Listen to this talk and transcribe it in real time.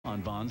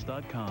on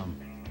bonds.com.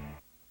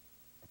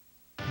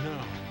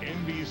 Now,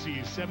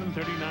 NBC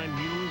 739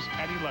 News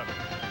at 11.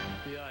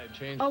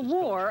 A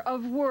war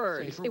of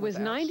words. It was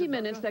 90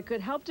 minutes that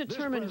could help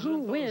determine who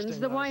wins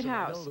the White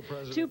House.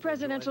 Two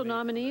presidential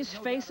nominees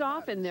face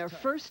off in their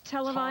first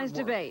televised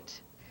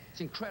debate.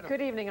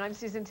 Good evening. I'm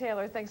Susan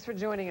Taylor. Thanks for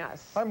joining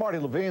us. I'm Marty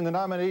Levine. The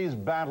nominees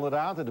battle it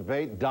out. The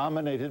debate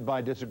dominated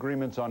by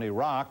disagreements on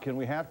Iraq. And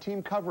we have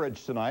team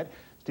coverage tonight.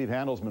 Steve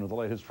Handelsman with the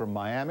latest from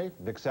Miami.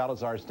 Vic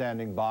Salazar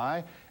standing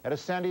by at a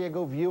San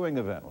Diego viewing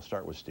event. We'll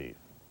start with Steve.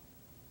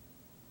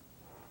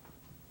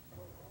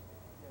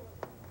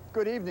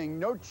 Good evening.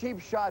 No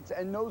cheap shots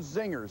and no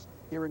zingers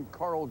here in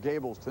Coral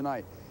Gables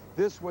tonight.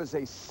 This was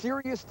a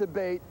serious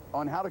debate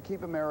on how to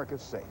keep America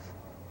safe.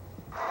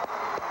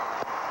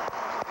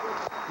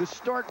 The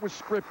start was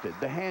scripted,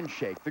 the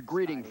handshake, the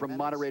greeting from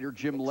moderator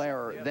Jim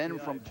Lehrer, then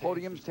from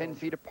podiums 10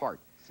 feet apart.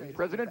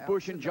 President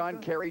Bush and John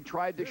Kerry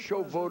tried to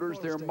show voters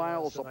they're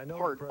miles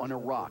apart on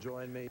Iraq.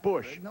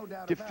 Bush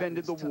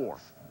defended the war.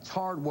 It's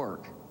hard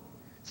work.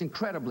 It's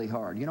incredibly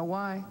hard. You know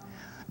why?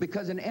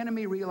 Because an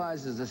enemy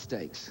realizes the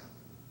stakes.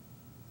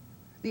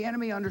 The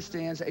enemy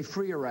understands a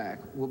free Iraq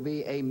will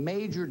be a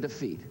major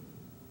defeat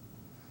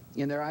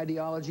in their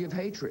ideology of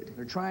hatred.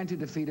 They're trying to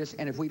defeat us,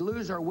 and if we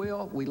lose our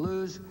will, we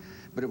lose.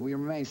 But if we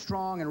remain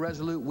strong and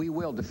resolute, we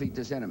will defeat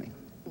this enemy.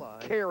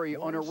 Kerry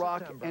on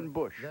Iraq and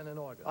Bush.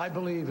 I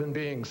believe in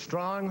being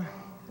strong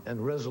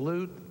and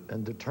resolute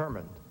and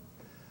determined.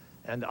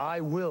 And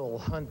I will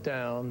hunt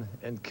down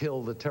and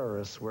kill the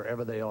terrorists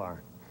wherever they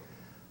are.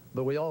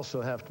 But we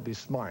also have to be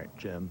smart,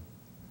 Jim.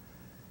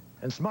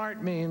 And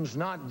smart means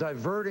not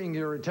diverting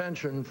your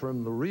attention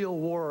from the real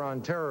war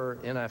on terror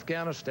in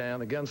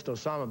Afghanistan against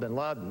Osama bin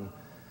Laden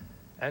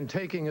and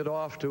taking it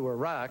off to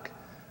Iraq,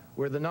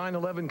 where the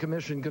 9/11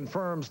 Commission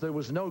confirms there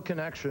was no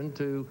connection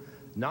to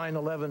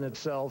 9/11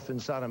 itself in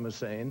Saddam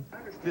Hussein.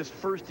 This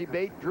first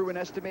debate drew an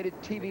estimated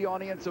TV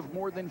audience of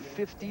more than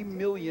 50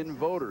 million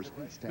voters.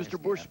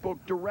 Mr. Bush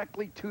spoke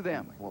directly to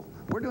them. Well,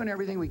 we're doing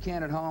everything we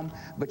can at home,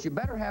 but you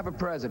better have a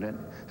president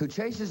who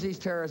chases these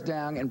terrorists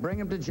down and bring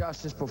them to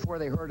justice before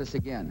they hurt us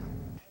again.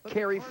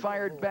 Kerry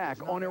fired back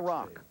on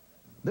Iraq.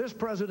 This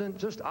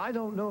president I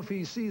don't know if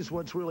he sees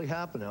what's really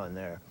happening on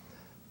there,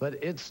 but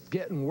it's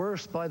getting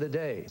worse by the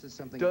day.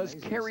 Does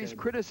Kerry's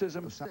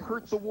criticism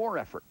hurt the war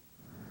effort?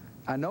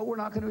 I know we're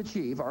not going to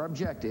achieve our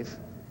objective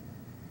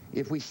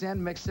if we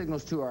send mixed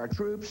signals to our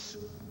troops,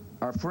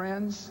 our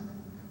friends,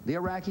 the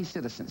Iraqi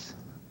citizens.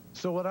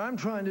 So what I'm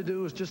trying to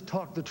do is just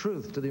talk the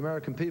truth to the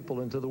American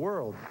people and to the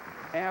world.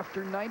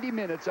 After 90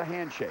 minutes, a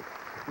handshake,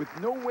 with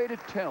no way to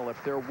tell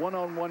if their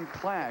one-on-one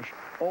clash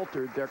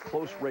altered their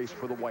close race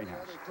for the White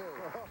House.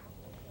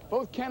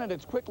 Both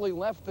candidates quickly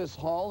left this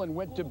hall and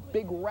went to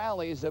big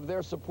rallies of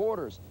their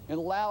supporters and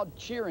loud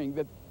cheering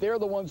that they're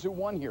the ones who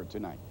won here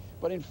tonight.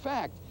 But in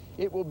fact,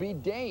 it will be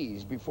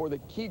days before the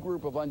key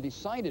group of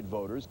undecided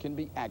voters can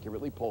be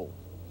accurately polled.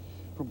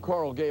 From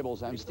Coral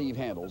Gables, I'm Steve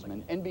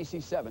Handelsman,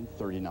 NBC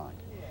 739.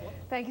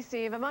 Thank you,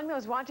 Steve. Among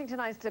those watching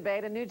tonight's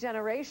debate, a new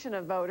generation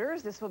of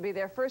voters. This will be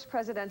their first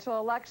presidential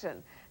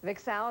election. Vic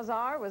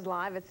Salazar was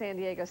live at San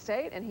Diego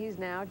State, and he's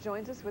now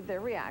joins us with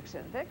their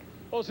reaction. Vic?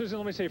 Well, Susan,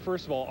 let me say,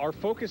 first of all, our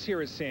focus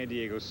here at San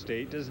Diego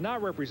State does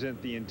not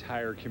represent the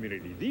entire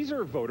community. These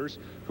are voters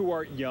who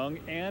are young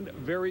and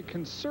very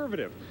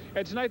conservative.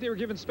 And tonight they were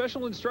given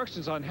special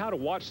instructions on how to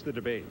watch the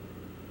debate.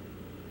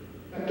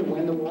 To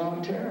win the war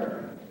on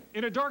terror.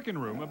 In a darkened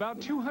room,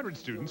 about 200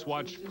 students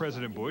watched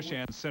President Bush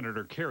and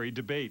Senator Kerry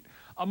debate.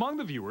 Among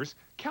the viewers,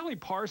 Callie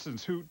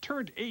Parsons, who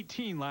turned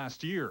 18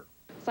 last year.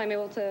 So I'm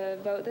able to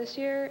vote this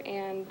year,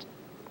 and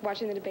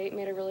watching the debate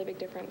made a really big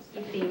difference.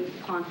 He seems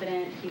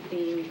confident. He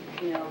seems,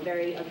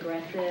 very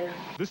aggressive.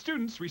 The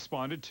students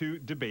responded to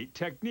debate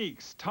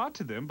techniques taught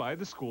to them by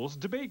the school's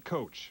debate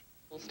coach.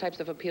 Types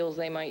of appeals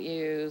they might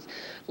use,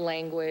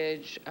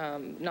 language,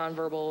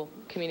 nonverbal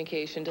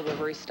communication,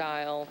 delivery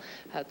style,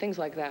 things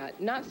like that.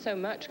 Not so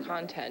much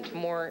content,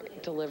 more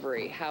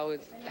delivery. How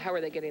are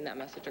they getting that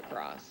message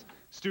across?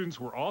 Students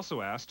were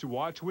also asked to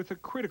watch with a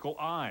critical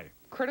eye.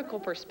 Critical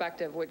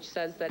perspective, which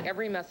says that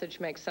every message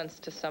makes sense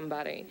to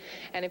somebody.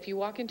 And if you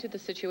walk into the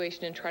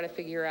situation and try to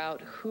figure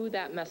out who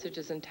that message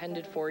is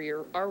intended for,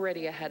 you're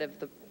already ahead of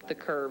the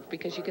curve,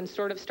 because you can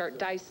sort of start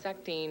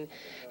dissecting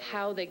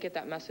how they get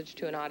that message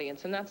to an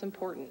audience, and that's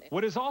important.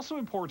 What is also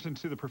important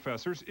to the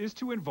professors is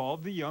to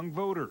involve the young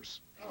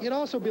voters. It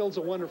also builds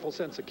a wonderful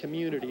sense of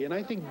community, and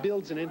I think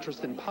builds an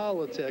interest in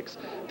politics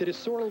that is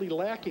sorely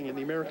lacking in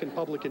the American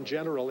public in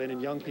general and in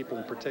young people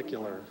in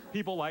particular.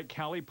 People like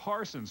Callie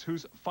Parsons,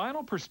 whose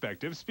final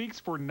perspective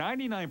speaks for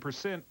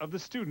 99% of the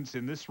students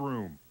in this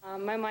room.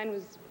 My mind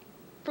was,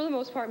 for the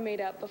most part, made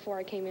up before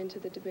I came into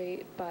the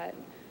debate, but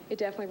it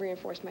definitely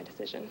reinforced my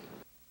decision.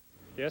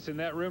 Yes, in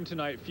that room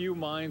tonight, few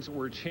minds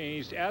were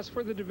changed. As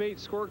for the debate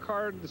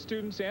scorecard, the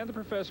students and the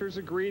professors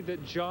agreed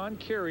that John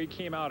Kerry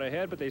came out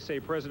ahead, but they say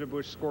President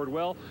Bush scored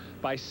well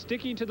by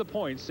sticking to the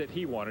points that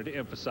he wanted to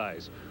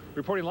emphasize.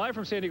 Reporting live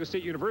from San Diego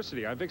State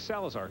University, I'm Vic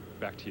Salazar.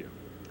 Back to you.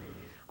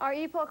 Our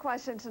e-poll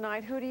question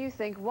tonight, who do you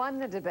think won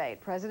the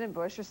debate, President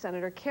Bush or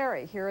Senator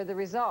Kerry? Here are the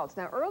results.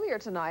 Now, earlier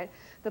tonight,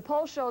 the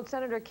poll showed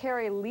Senator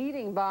Kerry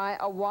leading by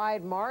a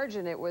wide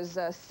margin. It was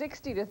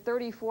 60 to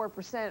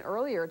 34%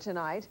 earlier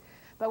tonight.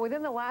 But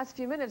within the last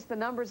few minutes, the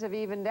numbers have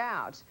evened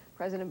out.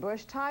 President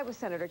Bush tied with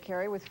Senator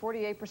Kerry with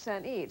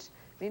 48% each.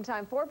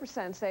 Meantime,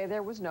 4% say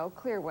there was no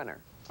clear winner.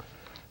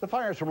 The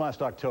fires from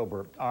last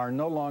October are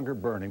no longer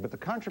burning, but the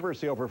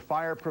controversy over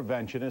fire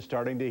prevention is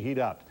starting to heat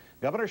up.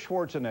 Governor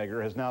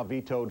Schwarzenegger has now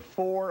vetoed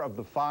 4 of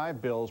the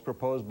 5 bills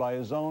proposed by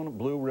his own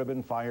Blue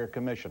Ribbon Fire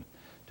Commission.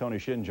 Tony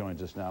Shin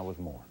joins us now with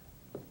more.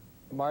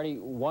 Marty,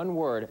 one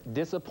word,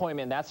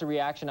 disappointment. That's the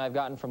reaction I've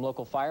gotten from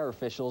local fire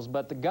officials,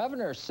 but the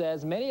governor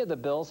says many of the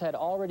bills had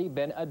already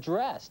been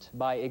addressed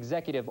by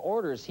executive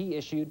orders he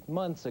issued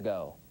months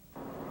ago.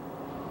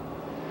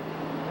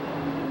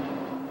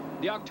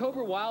 The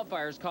October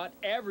wildfires caught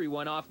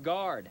everyone off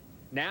guard.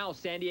 Now,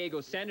 San Diego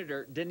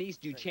Senator Denise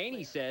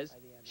Ducheney says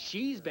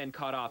she's been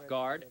caught off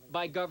guard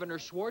by Governor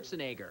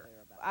Schwarzenegger.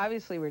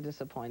 Obviously, we're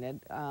disappointed.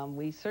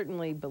 We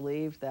certainly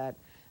believed that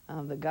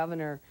the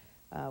governor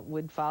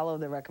would follow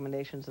the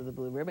recommendations of the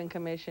Blue Ribbon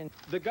Commission.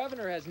 The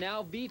governor has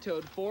now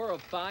vetoed 4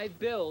 of 5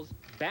 bills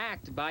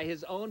backed by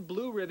his own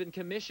Blue Ribbon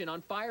Commission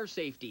on fire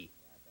safety.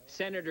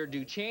 Senator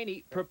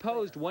Ducheney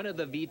proposed one of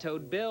the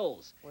vetoed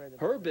bills.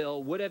 Her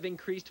bill would have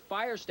increased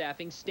fire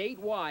staffing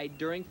statewide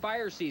during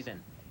fire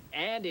season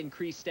and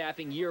increased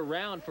staffing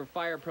year-round for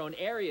fire-prone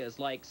areas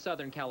like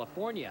Southern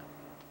California.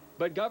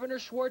 But Governor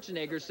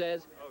Schwarzenegger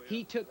says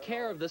he took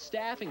care of the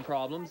staffing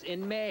problems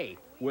in May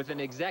with an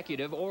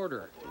executive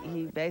order.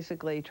 He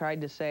basically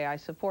tried to say, I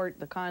support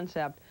the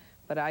concept,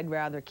 but I'd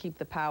rather keep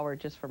the power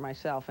just for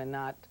myself and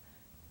not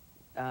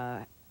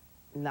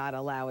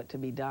allow it to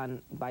be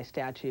done by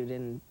statute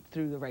and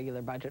through the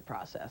regular budget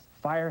process.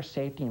 Fire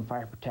safety and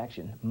fire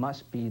protection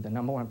must be the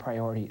 #1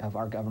 priority of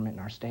our government and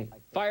our state.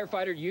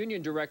 Firefighter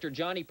Union Director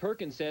Johnny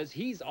Perkins says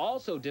he's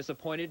also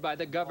disappointed by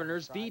the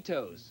governor's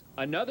vetoes.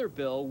 Another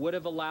bill would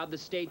have allowed the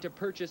state to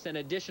purchase an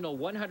additional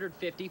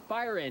 150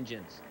 fire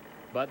engines,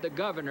 but the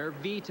governor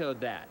vetoed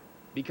that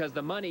because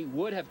the money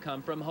would have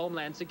come from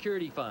Homeland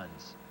Security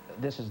funds.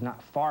 This is not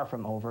far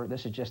from over.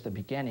 This is just the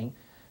beginning.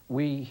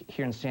 We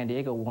here in San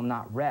Diego will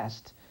not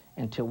rest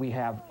until we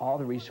have all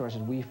the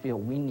resources we feel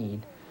we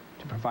need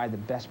to provide the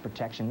best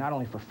protection, not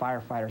only for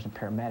firefighters and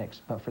paramedics,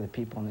 but for the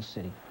people in the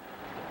city.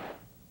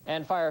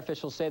 And fire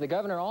officials say the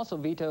governor also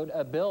vetoed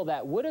a bill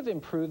that would have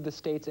improved the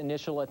state's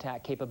initial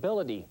attack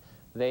capability.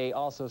 They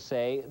also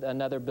say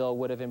another bill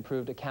would have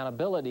improved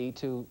accountability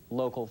to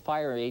local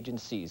fire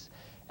agencies.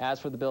 As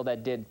for the bill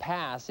that did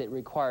pass, it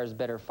requires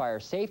better fire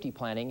safety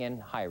planning in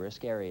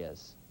high-risk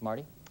areas.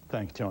 Marty?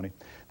 Thanks, Tony.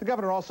 The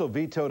governor also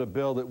vetoed a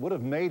bill that would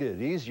have made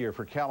it easier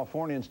for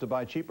Californians to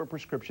buy cheaper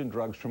prescription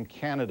drugs from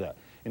Canada,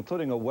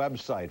 including a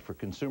website for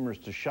consumers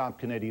to shop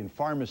Canadian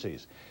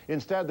pharmacies.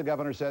 Instead, the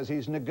governor says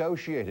he's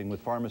negotiating with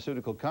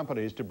pharmaceutical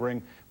companies to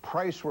bring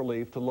price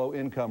relief to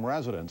low-income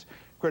residents.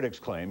 Critics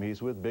claim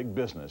he's with big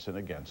business and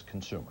against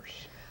consumers.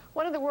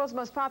 One of the world's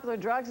most popular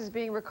drugs is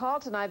being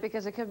recalled tonight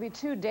because it could be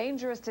too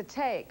dangerous to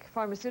take.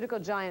 Pharmaceutical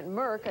giant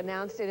Merck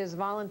announced it is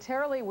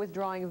voluntarily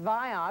withdrawing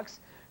Vioxx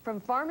from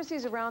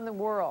pharmacies around the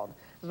world.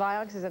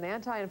 Vioxx is an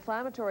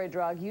anti-inflammatory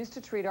drug used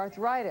to treat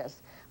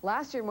arthritis.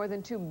 Last year, more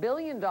than $2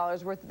 billion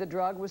worth of the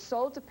drug was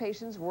sold to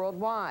patients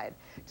worldwide.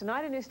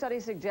 Tonight, a new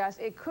study suggests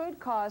it could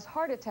cause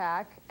heart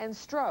attack and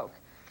stroke.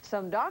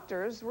 Some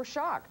doctors were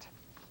shocked.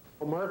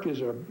 Merck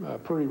is a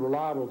pretty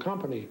reliable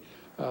company.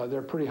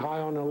 They're pretty high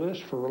on the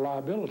list for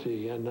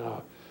reliability, and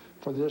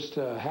for this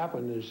to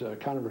happen is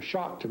kind of a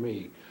shock to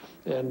me,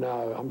 and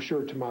I'm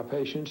sure to my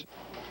patients.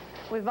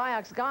 With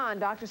Vioxx gone,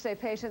 doctors say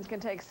patients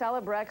can take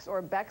Celebrex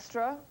or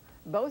Bextra,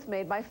 both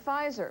made by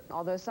Pfizer,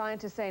 although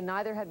scientists say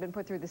neither had been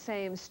put through the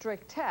same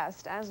strict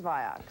test as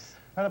Vioxx.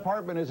 An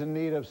apartment is in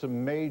need of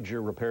some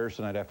major repairs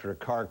tonight after a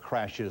car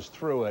crashes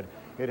through it.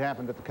 It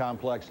happened at the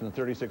complex in the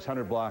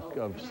 3600 block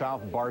of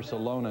South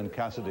Barcelona in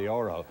Casa de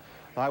Oro.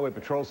 The Highway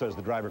Patrol says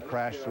the driver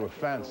crashed through a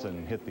fence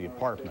and hit the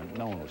apartment.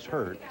 No one was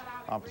hurt.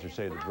 Officers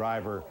say the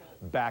driver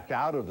backed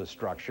out of the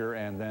structure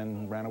and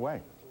then ran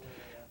away.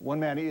 One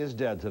man is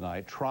dead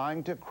tonight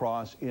trying to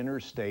cross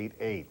Interstate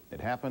 8. It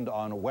happened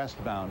on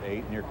westbound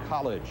 8 near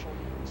College.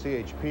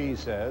 CHP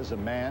says a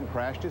man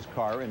crashed his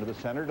car into the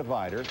center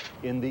divider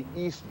in the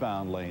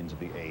eastbound lanes of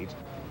the 8.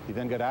 He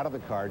then got out of the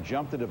car,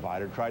 jumped the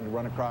divider, tried to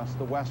run across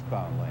the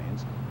westbound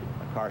lanes.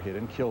 A car hit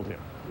and killed him.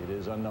 It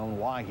is unknown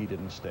why he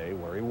didn't stay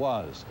where he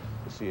was.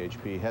 The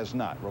CHP has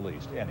not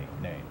released any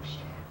names.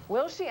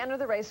 Will she enter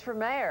the race for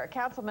mayor?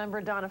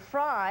 Councilmember Donna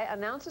Fry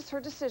announces her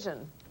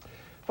decision.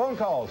 Phone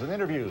calls and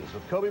interviews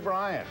with Kobe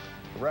Bryant.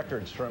 The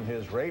records from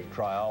his rape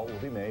trial will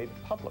be made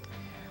public.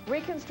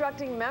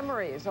 Reconstructing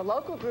Memories, a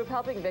local group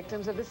helping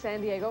victims of the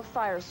San Diego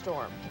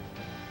firestorm.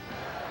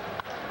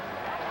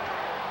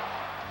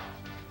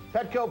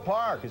 Petco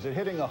Park, is it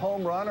hitting a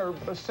home run or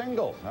a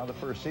single? Now the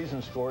first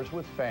season scores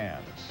with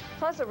fans.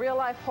 Plus a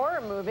real-life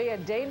horror movie, a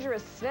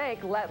dangerous snake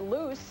let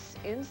loose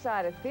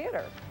inside a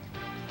theater.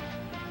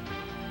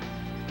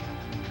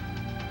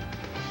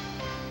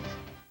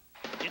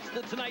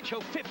 Tonight Show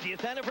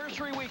 50th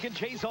Anniversary Weekend.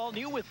 Jay's all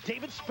new with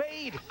David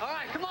Spade. All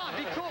right, come on,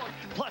 be cool.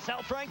 Plus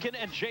Al Franken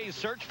and Jay's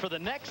search for the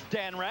next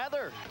Dan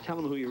Rather. Tell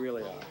them who you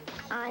really are.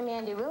 I'm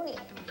Andy Rooney.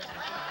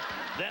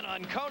 Then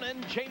on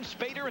Conan, James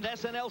Spader and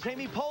SNL's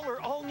Amy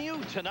Poehler, all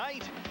new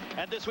tonight.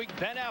 And this week,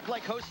 Ben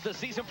Affleck hosts the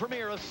season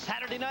premiere of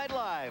Saturday Night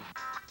Live.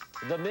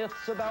 The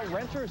myths about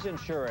renter's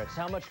insurance.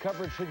 How much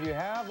coverage should you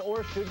have,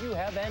 or should you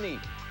have any?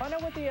 Find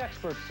out what the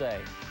experts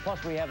say.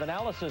 Plus, we have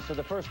analysis of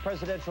the first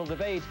presidential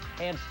debate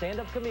and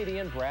stand-up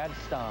comedian Brad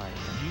Stein.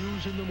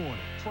 News in the morning,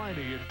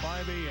 Friday at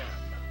 5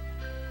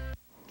 a.m.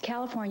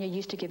 California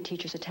used to give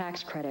teachers a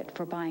tax credit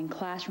for buying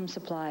classroom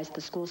supplies the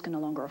schools can no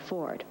longer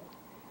afford.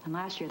 And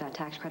last year, that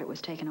tax credit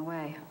was taken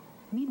away.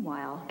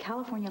 Meanwhile,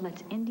 California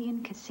lets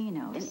Indian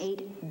casinos, an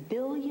 $8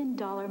 billion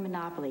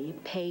monopoly,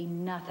 pay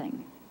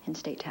nothing in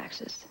state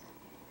taxes.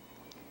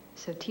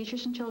 So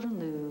teachers and children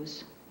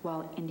lose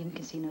while Indian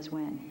casinos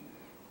win.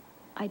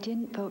 I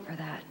didn't vote for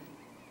that.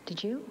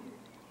 Did you?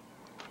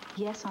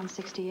 Yes on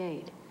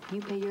 68.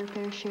 You pay your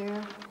fair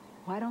share.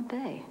 Why don't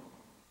they?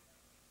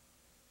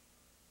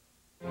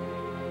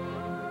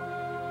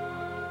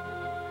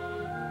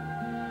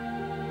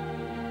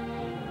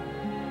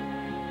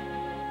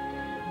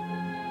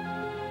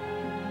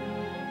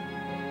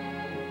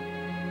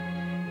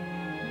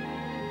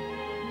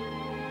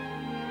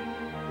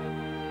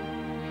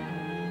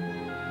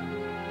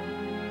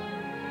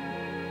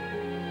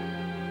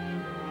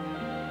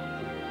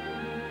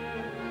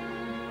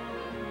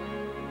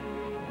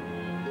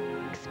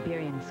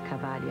 Experience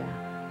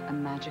Cavalia, a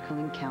magical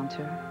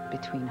encounter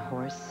between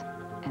horse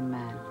and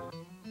man.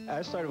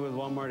 I started with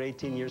Walmart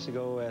 18 years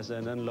ago as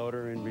an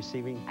unloader and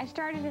receiving. I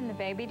started in the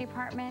baby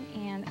department,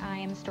 and I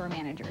am store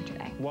manager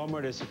today.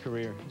 Walmart is a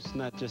career. It's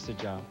not just a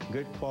job.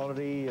 Good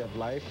quality of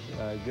life,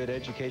 good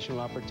educational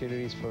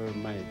opportunities for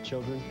my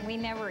children. We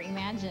never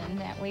imagined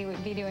that we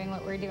would be doing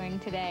what we're doing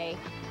today.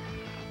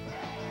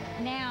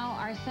 Now,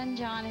 our son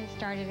John has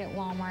started at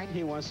Walmart.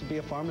 He wants to be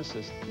a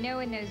pharmacist. No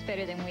one knows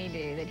better than we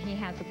do that he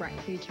has a bright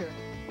future.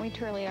 We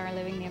truly are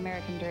living the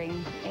American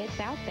dream. It's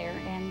out there,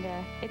 and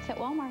it's at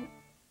Walmart.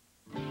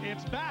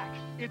 It's back.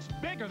 It's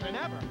bigger than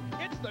ever.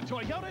 It's the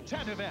Toyota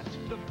 10 event.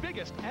 The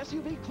biggest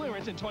SUV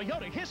clearance in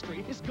Toyota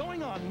history is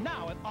going on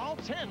now at all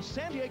 10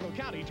 San Diego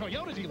County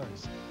Toyota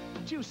dealers.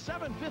 Choose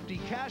 $750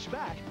 cash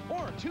back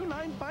or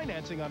 $2.9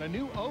 financing on a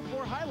new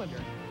 04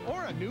 Highlander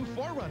or a new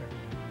 4Runner.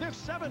 There's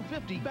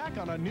 $750 back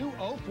on a new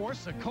 04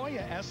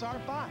 Sequoia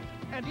SR5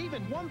 and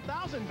even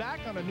 $1,000 back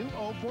on a new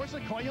 04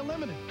 Sequoia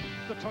Limited.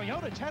 The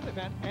Toyota 10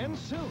 event ends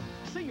soon.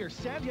 See your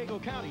San Diego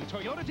County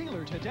Toyota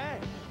dealer today.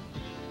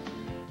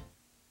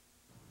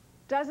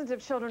 Dozens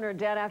of children are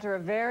dead after a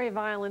very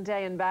violent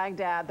day in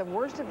Baghdad. The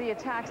worst of the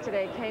attacks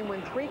today came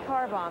when 3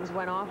 car bombs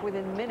went off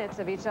within minutes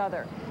of each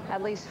other.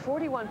 At least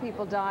 41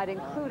 people died,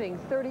 including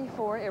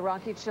 34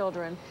 Iraqi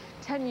children.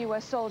 10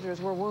 U.S. soldiers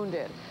were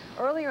wounded.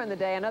 Earlier in the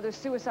day, another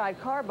suicide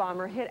car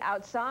bomber hit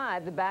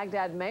outside the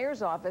Baghdad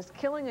mayor's office,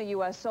 killing a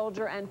U.S.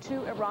 soldier and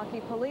 2 Iraqi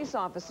police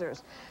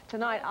officers.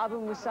 Tonight, Abu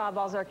Musab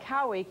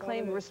al-Zarqawi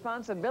claimed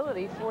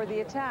responsibility for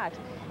the attack.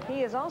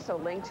 He is also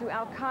linked to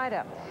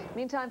al-Qaeda.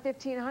 Meantime,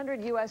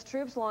 1,500 U.S.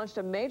 troops launched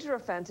a major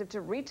offensive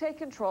to retake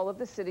control of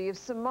the city of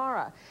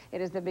Samarra.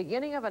 It is the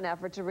beginning of an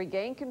effort to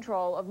regain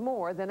control of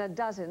more than a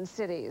dozen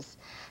cities.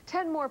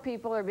 10 more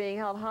people are being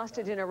held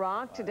hostage in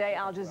Iraq. Today,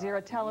 Al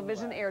Jazeera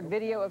television aired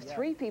video of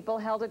 3 people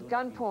held at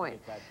gunpoint.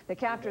 The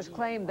captors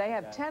claim they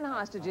have 10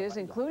 hostages,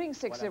 including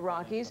 6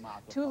 Iraqis,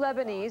 2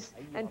 Lebanese,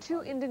 and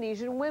 2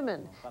 Indonesian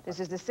women. This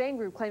is the same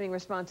group claiming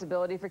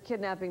responsibility for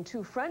kidnapping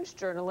 2 French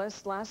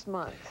journalists last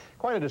month.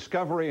 Quite a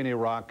discovery in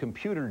Iraq.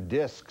 Computer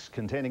disks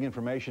containing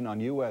information on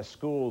U.S.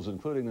 schools,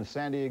 including the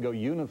San Diego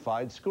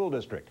Unified School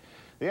District.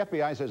 The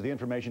FBI says the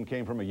information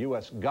came from a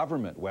U.S.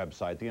 government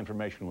website. The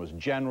information was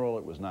general.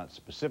 It was not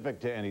specific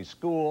to any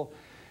school.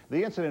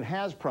 The incident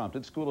has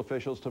prompted school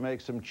officials to make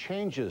some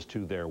changes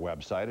to their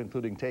website,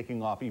 including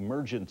taking off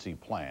emergency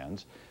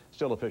plans.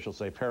 Still, officials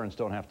say parents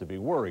don't have to be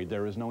worried.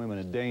 There is no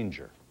imminent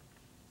danger.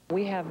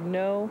 We have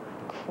no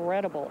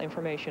credible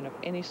information of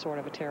any sort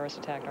of a terrorist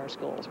attack in our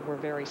schools. We're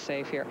very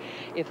safe here.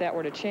 If that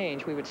were to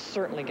change, we would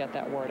certainly get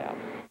that word out.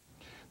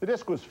 The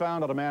disk was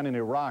found on a man in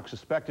Iraq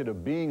suspected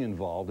of being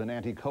involved in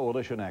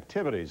anti-coalition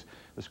activities.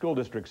 The school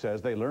district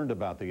says they learned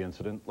about the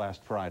incident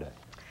last Friday.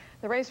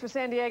 The race for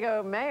San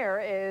Diego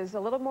mayor is a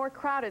little more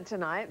crowded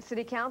tonight.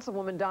 City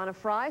Councilwoman Donna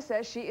Fry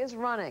says she is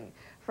running.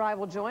 Fry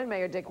will join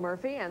Mayor Dick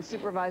Murphy and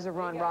Supervisor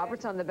Ron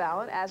Roberts on the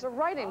ballot as a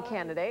write-in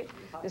candidate.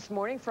 This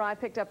morning, Fry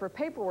picked up her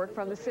paperwork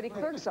from the city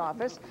clerk's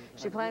office.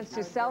 She plans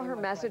to sell her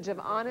message of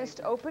honest,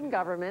 open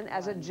government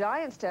as a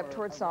giant step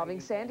toward solving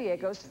San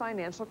Diego's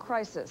financial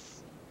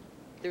crisis.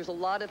 There's a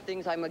lot of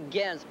things I'm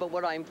against, but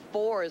what I'm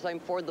for is I'm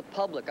for the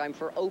public. I'm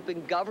for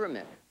open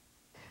government.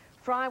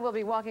 Fry will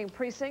be walking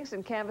precincts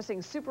and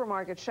canvassing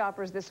supermarket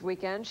shoppers this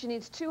weekend. She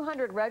needs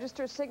 200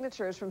 registered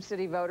signatures from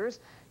city voters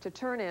to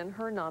turn in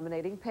her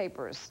nominating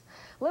papers.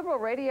 Liberal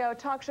radio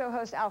talk show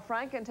host Al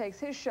Franken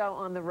takes his show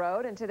on the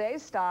road, and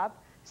today's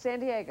stop, San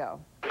Diego.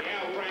 The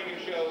Al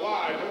Franken Show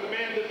live from the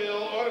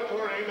Mandeville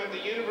Auditorium at the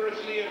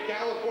University of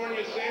California.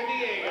 California, San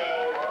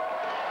Diego.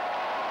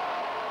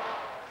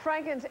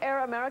 Franken's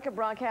Air America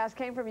broadcast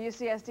came from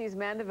UCSD's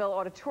Mandeville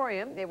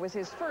Auditorium. It was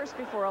his first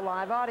before a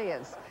live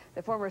audience.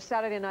 The former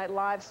Saturday Night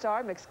Live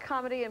star mixed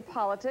comedy and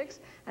politics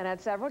and had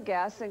several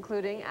guests,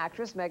 including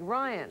actress Meg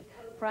Ryan.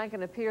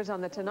 Franken appears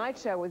on The Tonight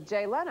Show with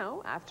Jay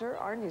Leno after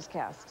our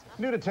newscast.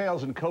 New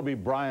details in Kobe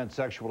Bryant's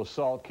sexual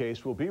assault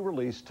case will be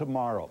released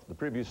tomorrow. The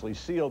previously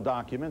sealed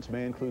documents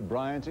may include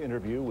Bryant's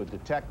interview with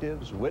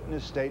detectives,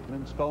 witness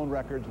statements, phone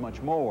records,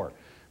 much more.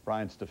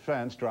 Bryant's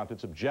defense dropped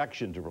its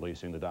objection to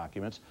releasing the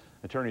documents.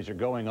 Attorneys are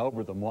going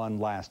over them one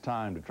last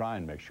time to try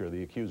and make sure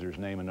the accuser's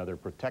name and other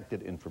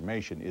protected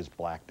information is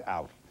blacked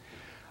out.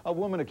 A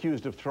woman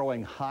accused of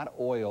throwing hot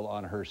oil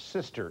on her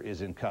sister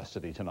is in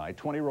custody tonight.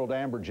 20-year-old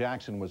Amber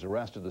Jackson was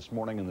arrested this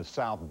morning in the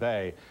South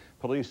Bay.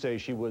 Police say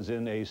she was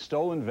in a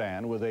stolen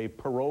van with a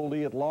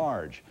parolee at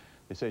large.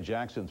 They say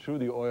Jackson threw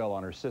the oil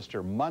on her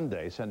sister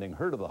Monday, sending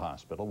her to the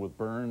hospital with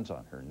burns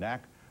on her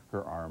neck,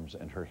 her arms,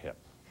 and her hip.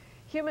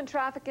 Human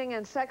trafficking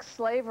and sex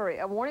slavery.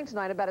 A warning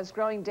tonight about its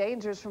growing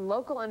dangers from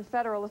local and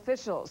federal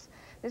officials.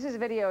 This is a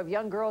video of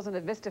young girls in a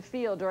Vista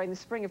field during the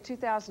spring of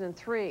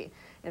 2003.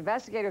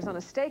 Investigators on a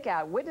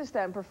stakeout witnessed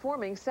them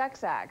performing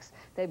sex acts.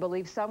 They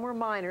believe some were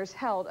minors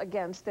held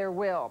against their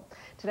will.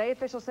 Today,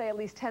 officials say at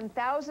least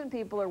 10,000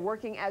 people are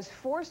working as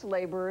forced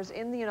laborers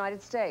in the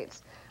United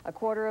States. A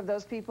quarter of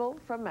those people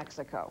from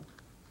Mexico.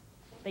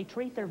 They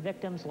treat their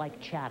victims like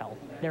chattel.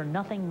 They're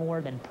nothing more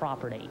than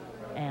property.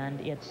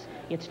 And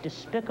it's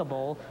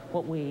despicable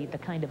the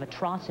kind of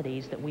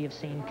atrocities that we have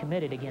seen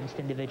committed against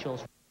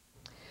individuals.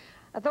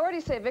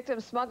 Authorities say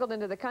victims smuggled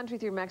into the country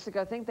through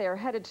Mexico think they are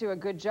headed to a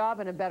good job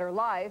and a better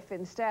life.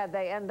 Instead,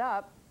 they end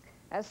up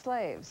as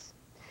slaves.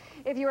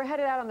 If you are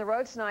headed out on the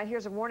road tonight,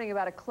 here's a warning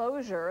about a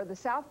closure. The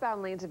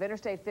southbound lanes of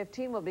Interstate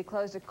 15 will be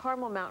closed at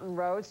Carmel Mountain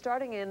Road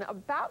starting in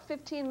about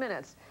 15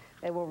 minutes.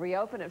 They will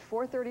reopen at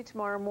 4:30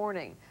 tomorrow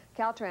morning.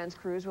 Caltrans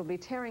crews will be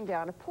tearing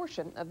down a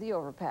portion of the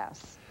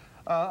overpass.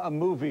 A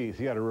movie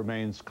theater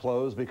remains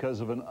closed because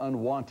of an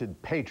unwanted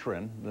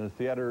patron. The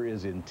theater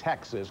is in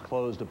Texas,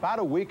 closed about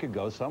a week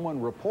ago.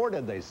 Someone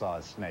reported they saw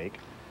a snake.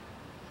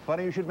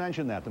 Funny you should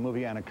mention that. The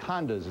movie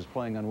Anacondas is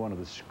playing on one of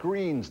the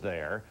screens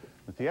there.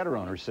 The theater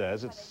owner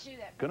says it's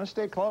going to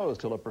stay closed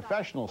till a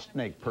professional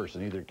snake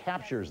person either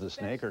captures the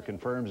snake or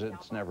confirms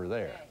it's never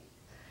there.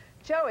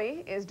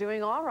 Joey is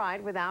doing all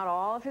right without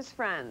all of his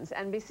friends.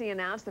 NBC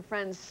announced the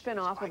Friends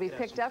spin-off will be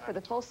picked up for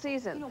the full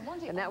season.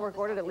 The network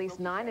ordered at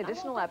least 9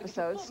 additional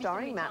episodes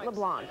starring Matt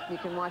LeBlanc. You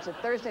can watch it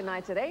Thursday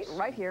nights at 8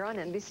 right here on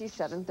NBC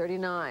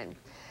 739.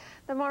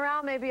 The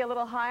morale may be a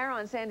little higher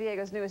on San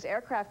Diego's newest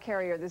aircraft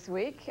carrier this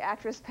week.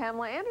 Actress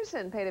Pamela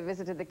Anderson paid a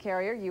visit to the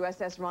carrier,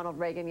 USS Ronald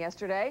Reagan,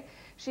 yesterday.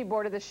 She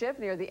boarded the ship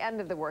near the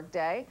end of the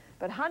workday,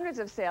 but hundreds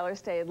of sailors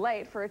stayed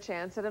late for a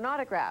chance at an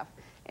autograph.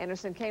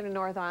 Anderson came to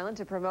North Island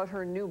to promote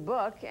her new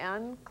book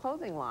and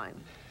clothing line.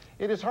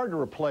 It is hard to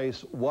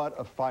replace what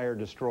a fire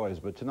destroys,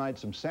 but tonight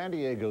some San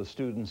Diego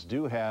students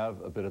do have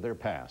a bit of their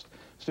past.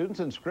 Students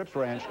in Scripps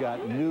Ranch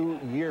got new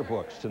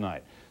yearbooks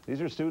tonight.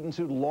 These are students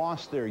who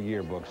lost their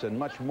yearbooks and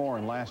much more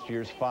in last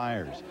year's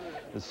fires.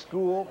 The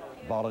school,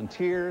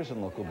 volunteers,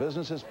 and local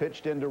businesses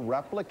pitched in to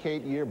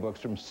replicate yearbooks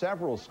from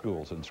several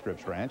schools in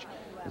Scripps Ranch.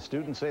 The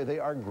students say they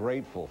are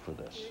grateful for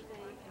this.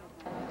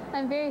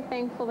 I'm very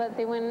thankful that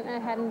they went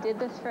ahead and did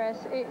this for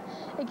us.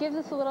 It gives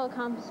us a little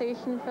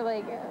compensation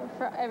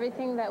for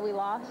everything that we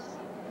lost,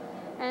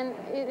 and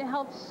it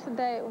helps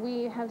that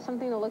we have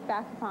something to look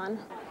back upon.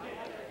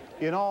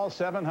 In all,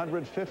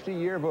 750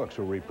 yearbooks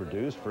were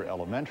reproduced for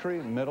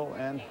elementary, middle,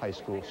 and high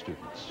school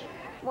students.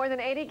 More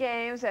than 80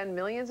 games and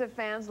millions of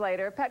fans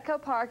later,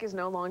 Petco Park is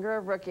no longer a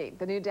rookie.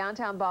 The new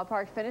downtown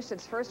ballpark finished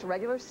its first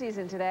regular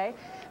season today,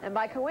 and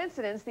by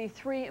coincidence, the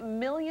 3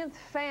 millionth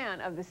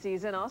fan of the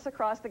season also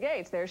crossed the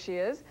gates. There she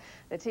is.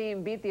 The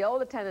team beat the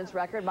old attendance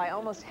record by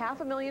almost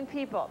 500,000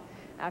 people.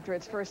 After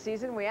its first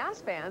season, we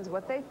asked fans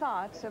what they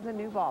thought of the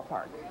new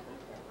ballpark.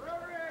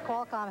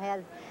 Qualcomm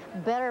had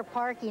better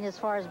parking as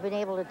far as being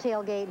able to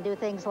tailgate and do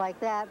things like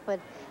that, but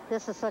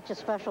this is such a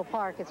special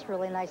park. It's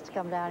really nice to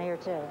come down here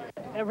too.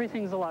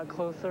 Everything's a lot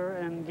closer,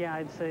 and yeah,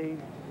 I'd say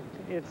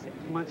it's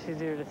much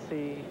easier to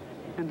see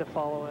and to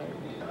follow it.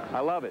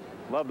 I love it.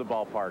 Love the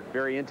ballpark.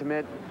 Very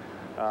intimate.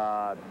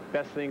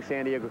 Best thing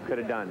San Diego could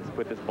have done is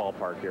put this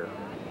ballpark here.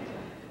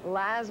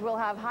 Laz will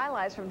have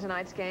highlights from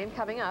tonight's game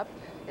coming up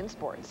in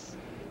sports.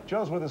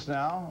 Joe's with us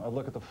now. A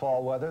look at the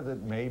fall weather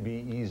that may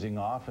be easing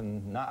off,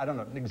 and I don't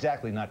know,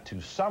 exactly not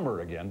too summer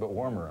again, but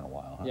warmer in a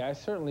while. Huh? Yeah, I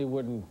certainly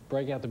wouldn't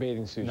break out the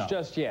bathing suits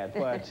just yet,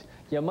 but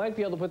you might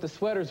be able to put the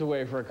sweaters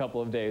away for a couple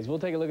of days. We'll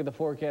take a look at the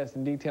forecast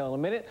in detail in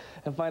a minute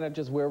and find out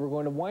just where we're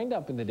going to wind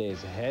up in the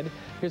days ahead.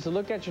 Here's a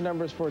look at your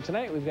numbers for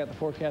tonight. We've got the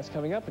forecast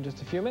coming up in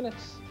just a few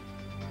minutes.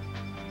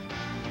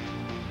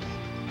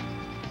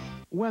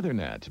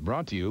 WeatherNet,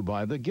 brought to you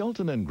by the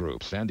Gilton &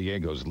 Group, San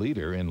Diego's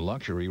leader in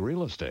luxury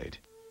real estate.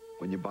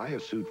 When you buy a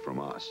suit from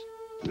us,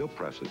 we'll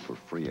press it for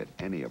free at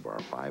any of our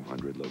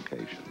 500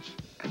 locations.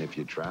 And if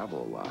you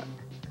travel a lot,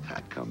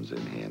 that comes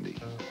in handy.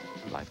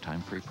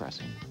 Lifetime free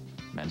pressing.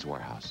 Men's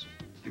Warehouse.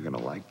 You're going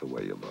to like the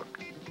way you look.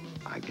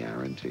 I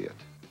guarantee it.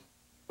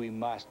 We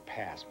must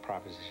pass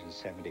Proposition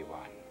 71.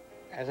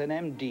 As an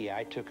MD,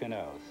 I took an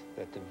oath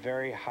that the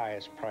very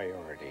highest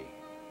priority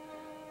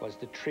was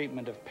the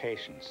treatment of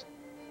patients.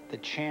 The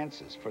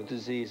chances for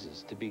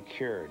diseases to be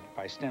cured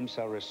by stem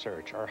cell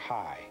research are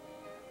high,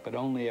 but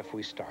only if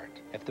we start.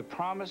 If the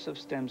promise of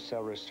stem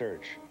cell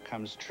research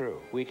comes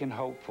true, we can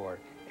hope for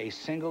a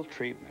single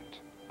treatment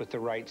with the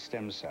right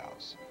stem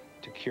cells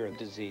to cure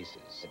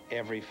diseases that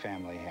every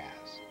family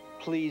has.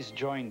 Please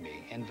join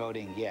me in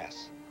voting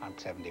yes on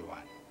 71.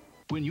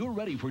 When you're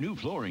ready for new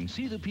flooring,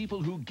 see the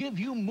people who give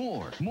you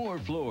more. More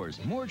floors,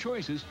 more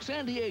choices.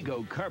 San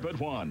Diego Carpet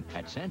One.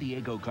 At San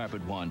Diego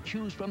Carpet One,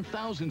 choose from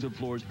thousands of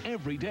floors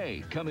every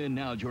day. Come in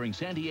now during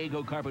San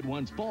Diego Carpet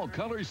One's fall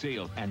color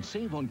sale and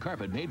save on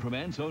carpet made from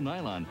Anso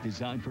nylon.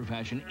 Designed for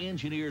fashion,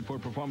 engineered for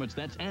performance,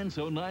 that's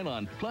Anso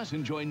nylon. Plus,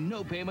 enjoy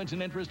no payments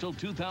and interest till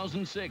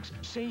 2006.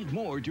 Save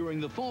more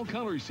during the fall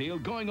color sale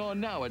going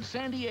on now at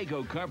San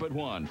Diego Carpet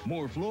One.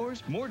 More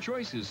floors, more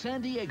choices.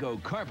 San Diego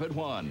Carpet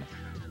One.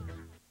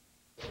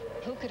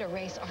 Who could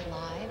erase our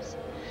lives?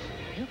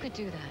 Who could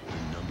do that?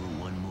 The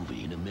 #1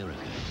 movie in America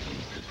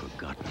is The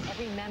Forgotten.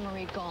 Every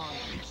memory gone.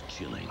 It's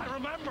chilling. I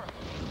remember.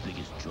 The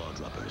biggest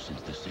jaw-dropper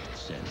since The Sixth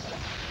Sense.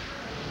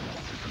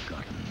 The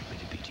Forgotten,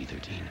 rated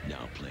PG-13,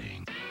 now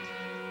playing.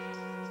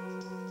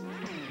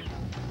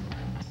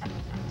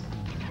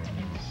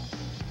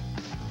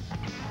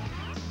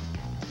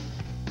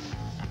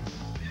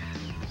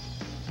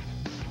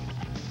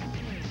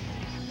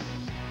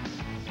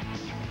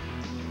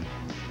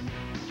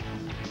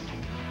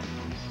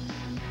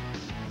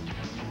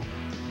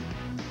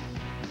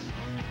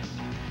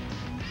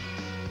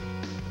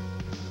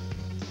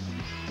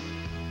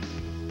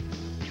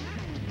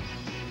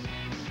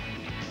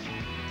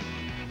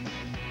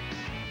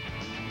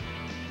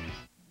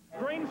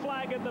 Green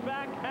flag at the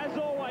back. As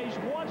always,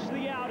 watch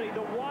the Audi,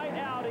 the white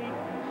Audi,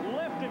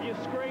 left of your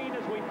screen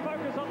as we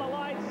focus on the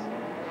lights.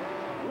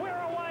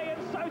 We're away,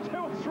 and so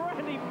too is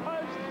Randy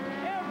Post.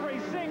 Every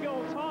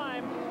single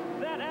time,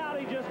 that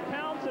Audi just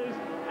pounces.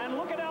 And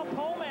look at our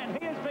pole man.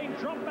 He has been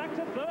dropped back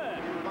to third.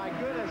 My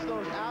goodness,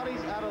 those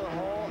Audis out of the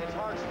hole. It's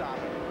hard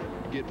stopping.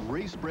 Get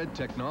race-bred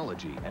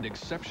technology and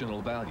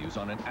exceptional values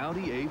on an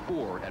Audi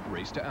A4 at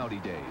Race to Audi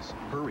Days.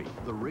 Hurry,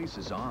 the race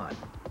is on.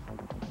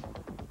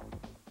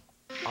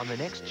 On the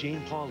next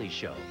Jane Pauley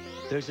show,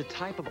 there's a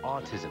type of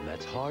autism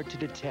that's hard to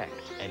detect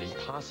and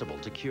impossible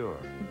to cure.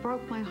 It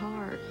broke my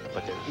heart.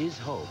 But there is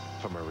hope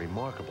from a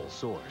remarkable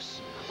source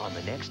on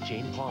the next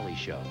Jane Pauley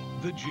show.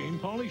 The Jane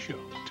Pauley Show,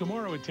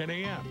 tomorrow at 10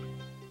 a.m.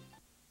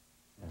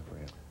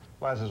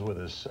 Les is with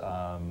us.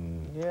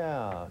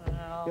 Yeah.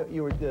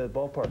 You were at the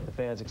ballpark, the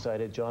fans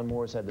excited. John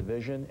Morris had the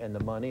vision and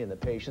the money and the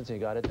patience, and he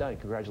got it done.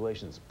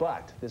 Congratulations.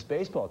 But this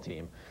baseball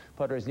team,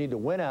 Padres need to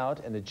win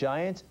out, and the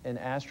Giants and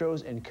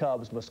Astros and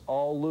Cubs must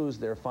all lose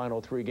their final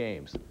 3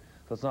 games.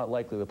 So it's not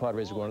likely the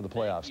Padres are going to the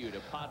playoffs.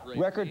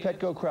 Record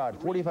Petco crowd,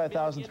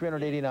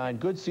 45,389.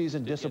 Good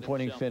season,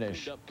 disappointing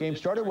finish. Game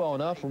started well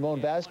enough.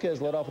 Ramon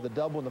Vasquez led off with a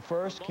double in the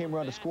first, came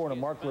around to score on a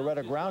Mark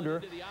Loretta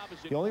grounder.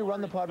 The only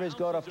run the Padres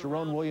got off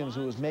Jerome Williams,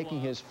 who was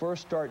making his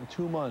first start in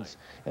 2 months.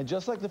 And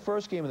just like the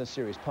first game of the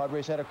series,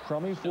 Padres had a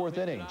crummy 4th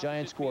inning.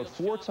 Giants scored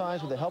 4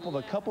 times with the help of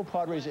a couple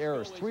Padres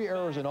errors, 3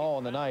 errors in all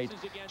on the night.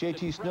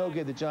 JT Snow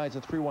gave the Giants a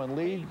 3-1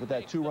 lead with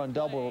that 2-run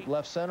double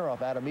left center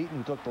off Adam Eaton,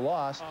 who took the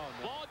loss.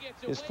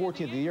 His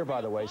 14th of the year, by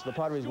the way. So the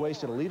Padres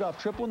wasted a leadoff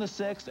triple in the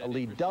 6th, a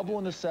lead double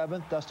in the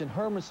 7th. Dustin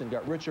Hermanson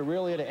got Rich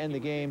Aurelia to end the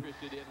game.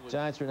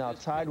 Giants are now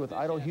tied with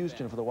Idle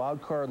Houston for the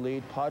wild card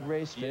lead.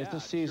 Padres finished the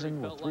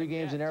season with 3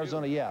 games in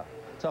Arizona. Yeah,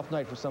 tough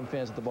night for some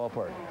fans at the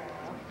ballpark.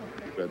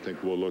 I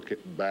think we'll look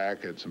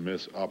back at some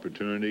missed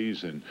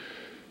opportunities,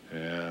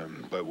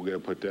 but we're going to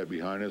put that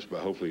behind us, but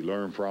hopefully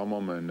learn from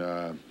them.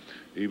 And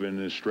even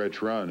this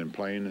stretch run and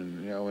playing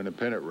in a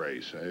pennant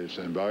race, it's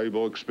an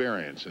invaluable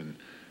experience. And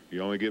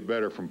you only get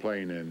better from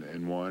playing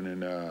in one,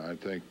 and I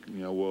think,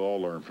 we'll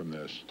all learn from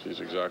this. He's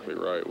exactly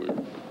right.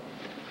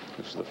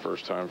 This is the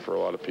first time for a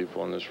lot of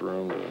people in this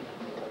room to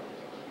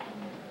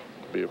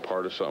be a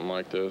part of something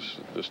like this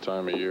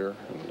time of year,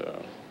 and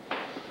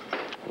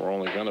we're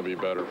only going to be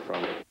better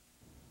from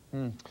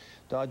it.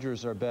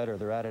 Dodgers are better.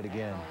 They're at it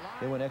again.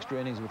 They went extra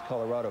innings with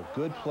Colorado.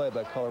 Good play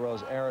by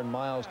Colorado's Aaron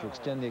Miles to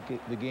extend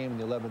the game in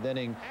the 11th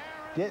inning.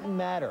 Didn't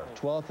matter.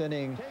 12th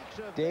inning,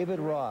 David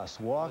Ross,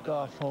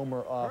 walk-off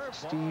homer off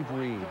Steve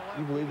Reed.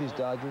 You believe these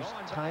Dodgers?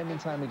 Time and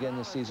time again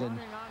this season,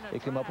 they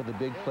come up with a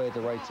big play at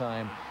the right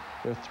time.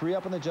 They're 3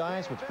 up on the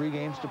Giants with 3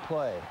 games to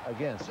play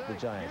against the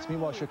Giants.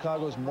 Meanwhile,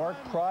 Chicago's Mark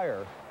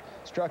Pryor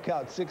struck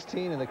out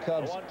 16, and the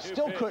Cubs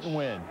still couldn't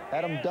win.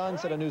 Adam Dunn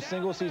set a new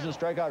single-season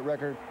strikeout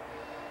record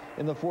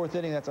in the 4th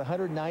inning. That's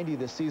 190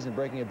 this season,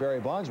 breaking a Barry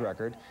Bonds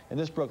record, and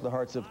this broke the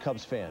hearts of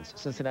Cubs fans.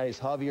 Cincinnati's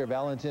Javier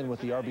Valentin with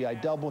the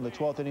RBI double in the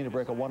 12th inning to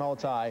break a 1-all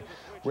tie.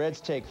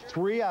 Reds take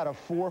 3 out of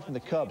 4 from the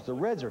Cubs. The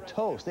Reds are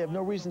toast. They have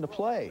no reason to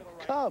play.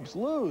 Cubs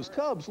lose.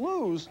 Cubs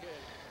lose.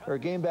 They're a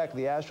game back of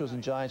the Astros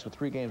and Giants with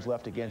 3 games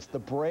left against the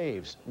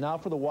Braves. Now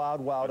for the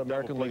Wild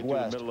American League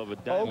West.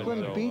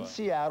 Oakland beat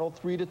Seattle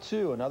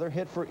 3-2. Another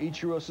hit for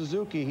Ichiro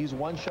Suzuki. He's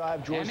one shy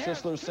of George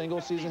Sisler's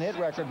single-season hit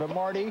record. But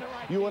Marty,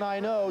 you and I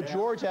know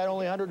George had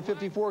only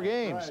 154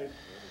 games.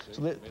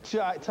 So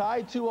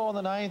tied 2-all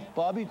in the 9th,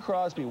 Bobby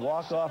Crosby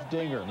walk-off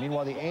dinger.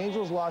 Meanwhile, the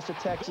Angels lost to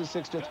Texas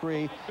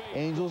 6-3.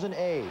 Angels and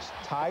A's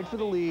tied for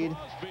the lead,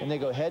 and they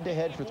go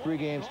head-to-head for 3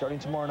 games starting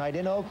tomorrow night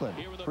in Oakland.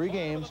 3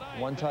 games,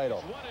 1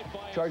 title.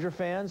 Charger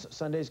fans,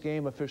 Sunday's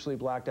game officially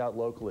blacked out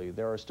locally.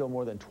 There are still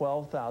more than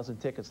 12,000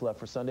 tickets left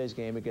for Sunday's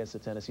game against the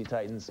Tennessee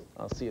Titans.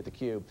 I'll see you at the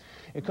Cube.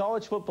 In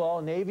college football,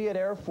 Navy at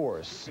Air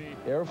Force.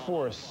 Air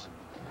Force.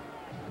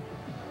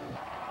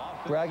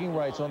 Bragging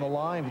rights on the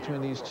line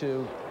between these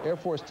two. Air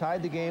Force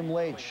tied the game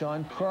late.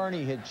 Sean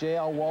Carney hit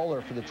J.L.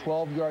 Waller for the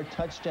 12-yard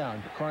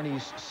touchdown.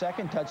 Carney's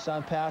second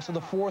touchdown pass of the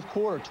 4th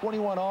quarter,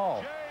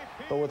 21-all.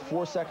 But with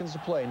 4 seconds to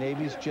play,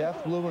 Navy's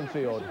Jeff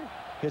Blumenfield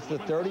hits the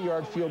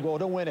 30-yard field goal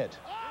to win it.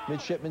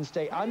 Midshipmen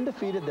stay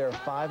undefeated. They're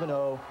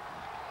 5-0.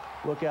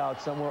 Look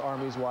out, somewhere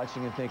Army's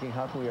watching and thinking,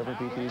 how can we ever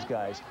beat these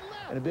guys?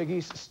 And a Big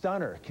East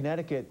stunner,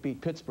 Connecticut beat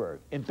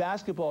Pittsburgh. In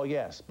basketball,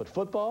 yes, but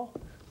football?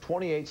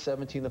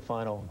 28-17 the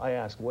final. I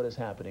ask, what is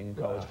happening in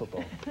college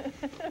football? You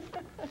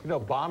know,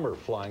 bomber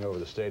flying over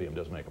the stadium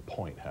does make a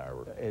point,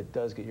 however. It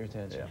does get your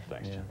attention. Yeah,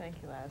 thanks. Yeah.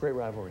 Thank you, Laz. Great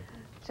rivalry.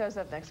 Show's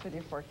up next with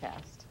your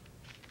forecast.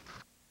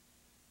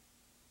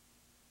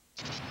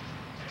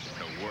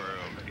 The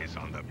world is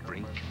on the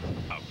brink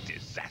of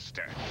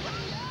disaster.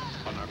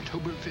 On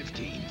October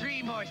 15,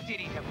 3 more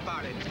cities have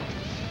fallen.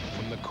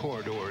 from the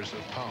corridors of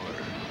power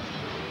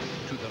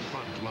to the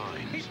front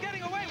lines. He's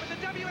getting away with the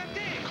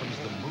WMD. Comes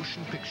the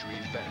motion picture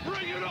event.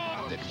 Bring it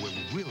on! That will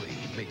really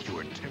make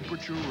your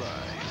temperature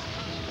rise.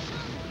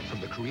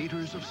 From the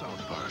creators of South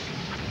Park.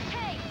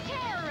 Hey,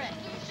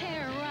 terrorists!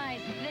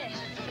 Terrorize this!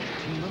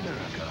 Team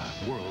America,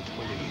 World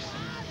Police.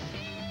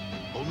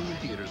 Only in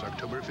theaters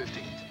October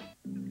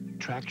 15th.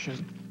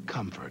 Traction,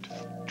 comfort.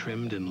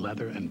 Trimmed in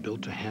leather and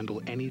built to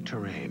handle any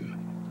terrain.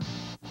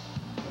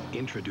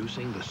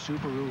 Introducing the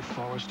Subaru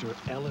Forester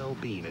LL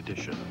Bean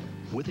Edition.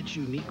 With its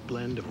unique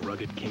blend of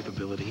rugged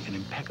capability and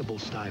impeccable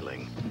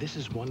styling, this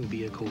is one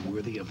vehicle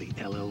worthy of the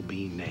LL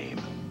Bean name,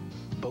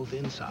 both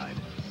inside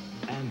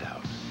and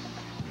out.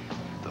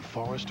 The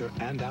Forester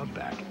and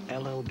Outback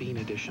LL Bean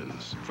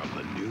Editions from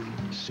the new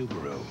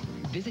Subaru.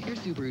 Visit your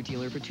Subaru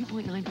dealer for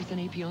 2.9%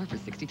 APR for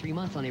 63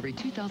 months on every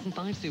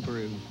 2005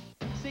 Subaru.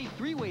 Save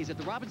 3 ways at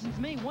the Robinsons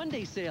May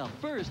one-day sale.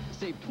 First,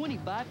 save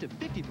 25 to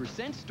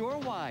 50%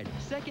 store-wide.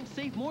 Second,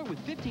 save more with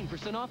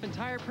 15% off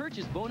entire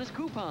purchase bonus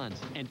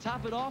coupons. And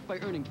top it off by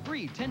earning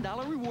free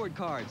 $10 reward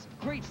cards.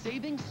 Great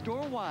savings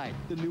store-wide.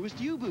 The newest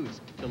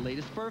U-Boots, the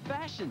latest fur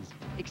fashions,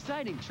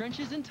 exciting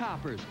trenches and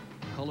toppers,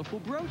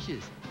 colorful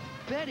brooches,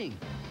 bedding,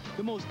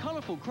 the most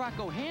colorful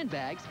Croco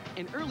handbags,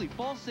 and early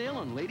fall sale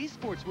on ladies'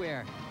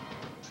 sportswear.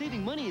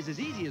 Saving money is as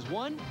easy as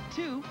 1,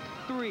 2,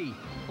 3.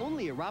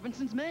 Only at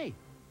Robinsons May.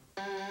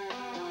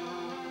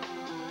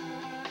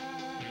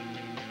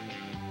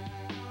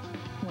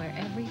 Where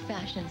every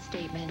fashion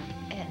statement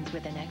ends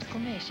with an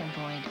exclamation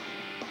point.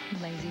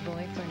 Lazy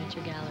Boy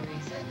Furniture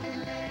Galleries.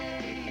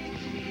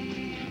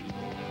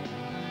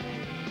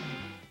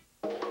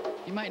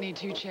 You might need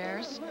 2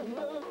 chairs.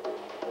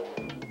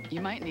 You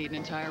might need an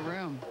entire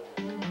room.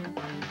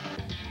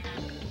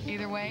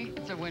 Either way,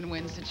 it's a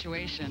win-win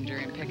situation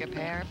during Pick a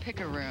Pair,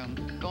 Pick a Room.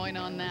 Going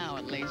on now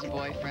at Lazy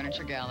Boy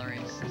Furniture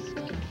Galleries.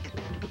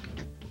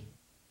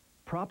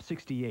 Prop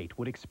 68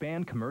 would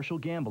expand commercial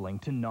gambling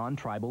to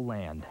non-tribal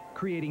land,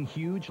 creating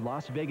huge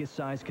Las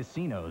Vegas-sized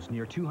casinos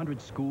near 200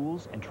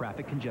 schools and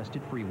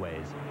traffic-congested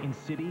freeways in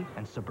city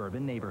and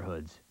suburban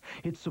neighborhoods.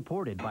 It's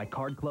supported by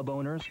card club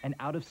owners and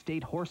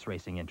out-of-state horse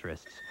racing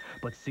interests.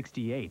 But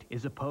 68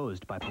 is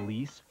opposed by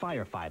police,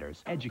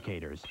 firefighters,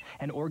 educators,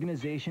 and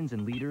organizations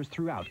and leaders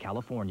throughout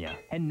California.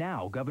 And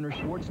now Governor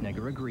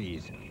Schwarzenegger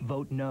agrees.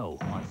 Vote no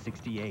on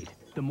 68.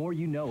 The more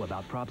you know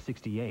about Prop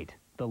 68,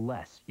 the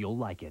less you'll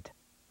like it.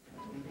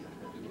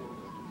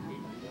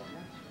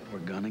 We're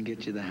gonna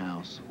get you the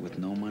house with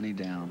no money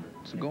down.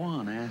 So go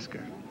on, ask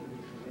her.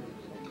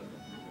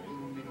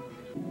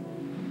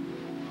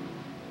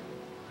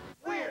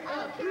 We're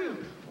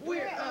approved!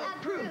 We're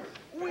approved!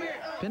 We're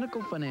approved!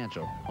 Pinnacle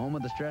Financial, home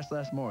of the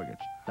Stress-Less Mortgage.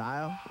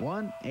 Dial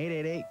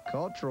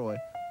 1-888-CALL-TROY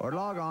or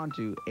log on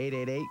to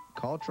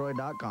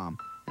 888-CALLTROY.com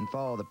and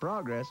follow the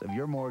progress of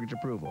your mortgage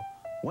approval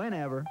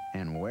whenever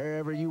and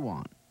wherever you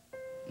want.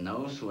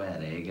 No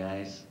sweat, eh,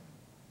 guys?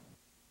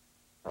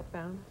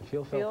 Found?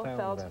 Feel, felt,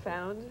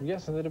 found?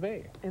 Yes, in the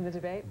debate. In the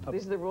debate?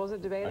 These are the rules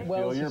of debating?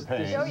 Well, your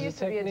pain. Joe used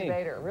to be a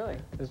debater, really.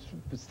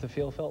 It's the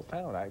feel, felt,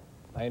 found. I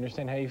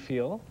understand how you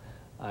feel.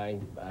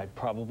 I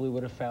probably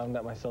would have found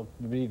that myself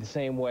to be the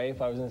same way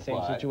if I was in the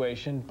same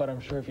situation, but I'm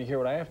sure if you hear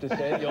what I have to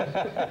say, you'll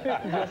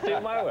see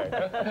it my way.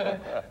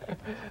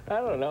 I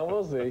don't know.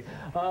 We'll see.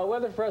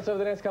 Weather for us over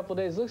the next couple of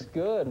days looks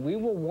good. We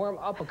will warm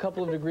up a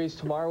couple of degrees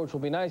tomorrow, which will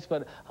be nice,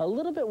 but a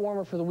little bit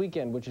warmer for the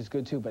weekend, which is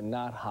good too, but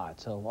not hot,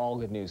 so all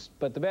good news.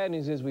 But the bad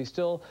news is we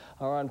still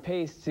are on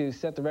pace to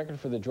set the record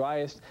for the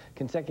driest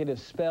consecutive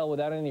spell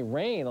without any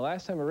rain. The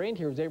last time it rained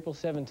here was April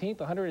 17th,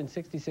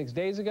 166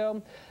 days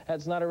ago.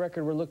 That's not a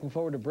record we're looking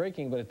forward to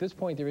breaking, but at this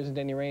point there isn't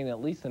any rain in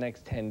at least the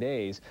next 10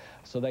 days,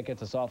 so that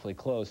gets us awfully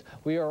close.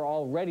 We are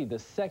already the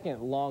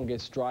second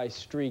longest dry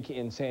streak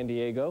in San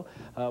Diego.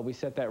 We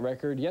set that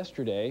record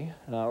yesterday,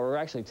 or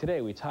actually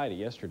today. We tied it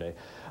yesterday.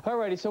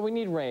 Alrighty, so we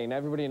need rain.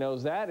 Everybody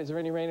knows that. Is there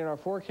any rain in our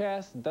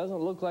forecast? It doesn't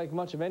look like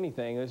much of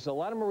anything. There's a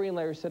lot of marine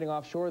layers sitting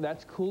offshore.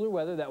 That's cooler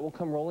weather that will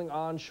come rolling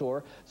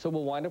onshore, so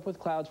we'll wind up with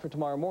clouds for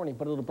tomorrow morning,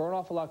 but it'll burn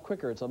off a lot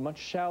quicker. It's a much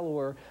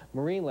shallower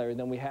marine layer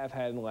than we have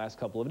had in the last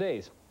couple of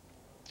days.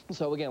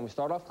 So again, we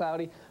start off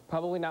cloudy,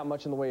 probably not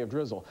much in the way of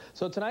drizzle.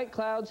 So tonight,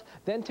 clouds,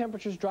 then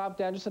temperatures drop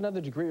down just another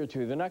degree or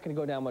two. They're not going to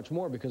go down much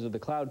more because of the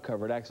cloud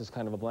cover. It acts as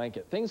kind of a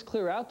blanket. Things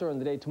clear out during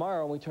the day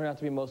tomorrow, and we turn out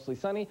to be mostly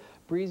sunny,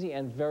 breezy,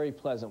 and very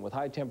pleasant, with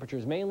high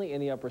temperatures mainly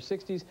in the upper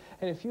 60s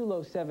and a few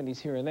low 70s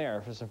here and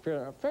there for some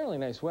fairly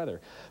nice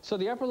weather. So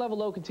the upper level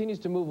low continues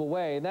to move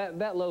away.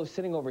 That low is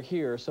sitting over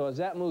here, so as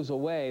that moves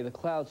away, the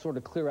clouds sort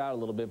of clear out a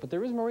little bit. But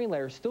there is marine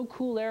layer, still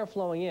cool air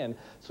flowing in,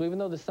 so even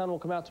though the sun will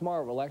come out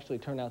tomorrow, it will actually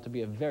turn out to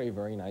be a very,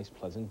 very nice,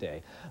 pleasant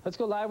day. Let's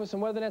go live with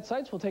some WeatherNet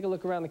sites. We'll take a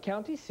look around the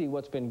county, see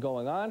what's been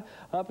going on.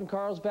 Up in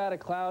Carlsbad, a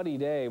cloudy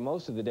day.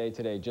 Most of the day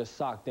today just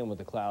socked in with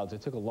the clouds.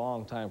 It took a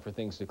long time for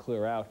things to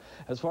clear out.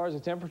 As far as the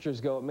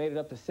temperatures go, it made it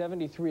up to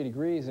 73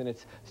 degrees, and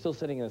it's still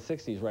sitting in the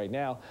 60s right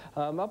now.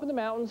 Up in the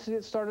mountains,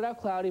 it started out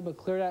cloudy, but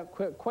cleared out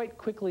quite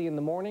quickly in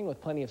the morning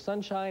with plenty of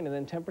sunshine, and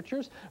then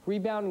temperatures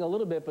rebounding a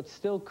little bit, but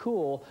still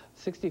cool.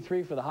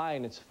 63 for the high,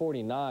 and it's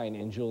 49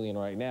 in Julian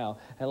right now.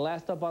 And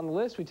last up on the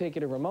list, we take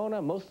you to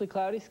Ramona. Mostly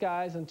cloudy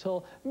skies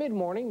until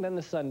mid-morning. Then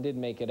the sun did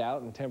make it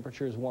out, and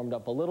temperatures warmed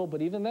up a little,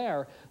 but even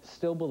there,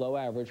 still below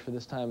average for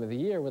this time of the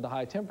year with a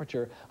high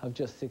temperature of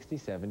just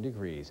 67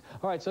 degrees.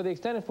 All right, so the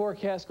extended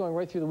forecast going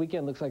right through the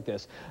weekend looks like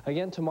this.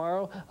 Again,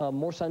 tomorrow,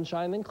 more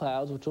sunshine than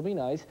clouds, which will be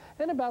nice,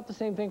 and about the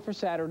same thing for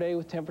Saturday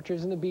with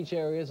temperatures in the beach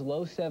areas,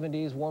 low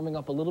 70s, warming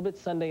up a little bit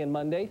Sunday and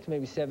Monday to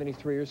maybe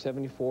 73 or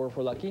 74 if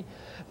we're lucky.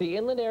 The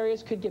inland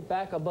areas could get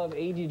back above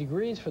 80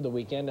 degrees for the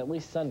weekend, at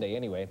least Sunday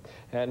anyway,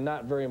 and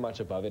not very much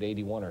above it,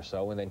 81 or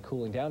so, and then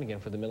cooling down again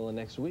for the middle of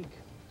next week.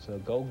 So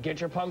go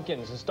get your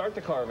pumpkins and start the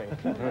carving.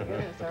 Oh my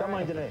goodness. Got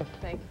mine today.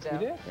 Thank you, Joe. You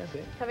did?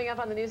 Yes, Coming up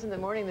on the news in the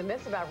morning, the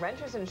myths about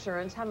renter's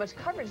insurance. How much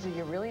coverage do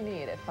you really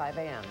need at 5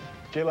 a.m.?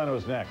 Jay Leno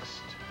is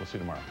next. We'll see you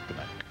tomorrow. Good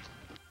night.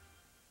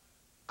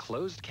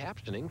 Closed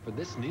captioning for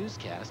this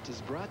newscast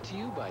is brought to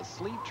you by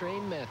Sleep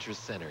Train Mattress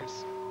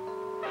Centers.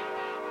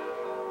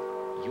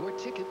 Your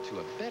ticket to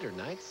a better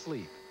night's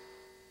sleep.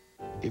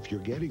 If you're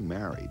getting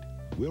married,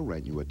 we'll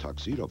rent you a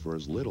tuxedo for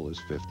as little as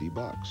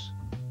 $50,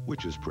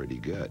 which is pretty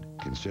good,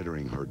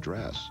 considering her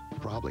dress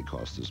probably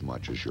costs as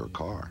much as your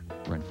car.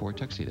 Rent 4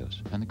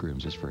 tuxedos, and the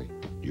groom's is free.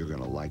 You're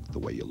gonna like the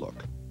way you look.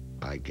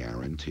 I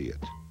guarantee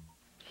it.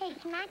 Hey,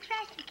 can I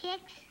try some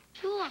kicks?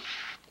 Sure.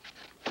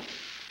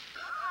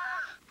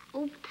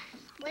 Oops.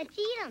 Let's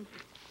eat them.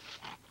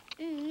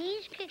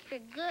 These kicks are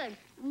good.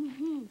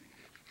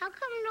 How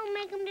come you don't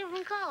make them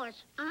different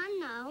colors? I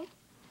know.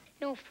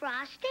 No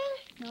frosting?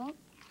 No.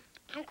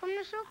 How come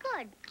they're so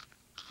good?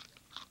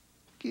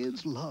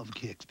 Kids love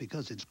Kix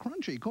because its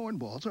crunchy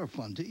cornballs are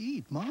fun to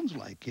eat. Moms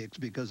like Kix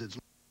because it's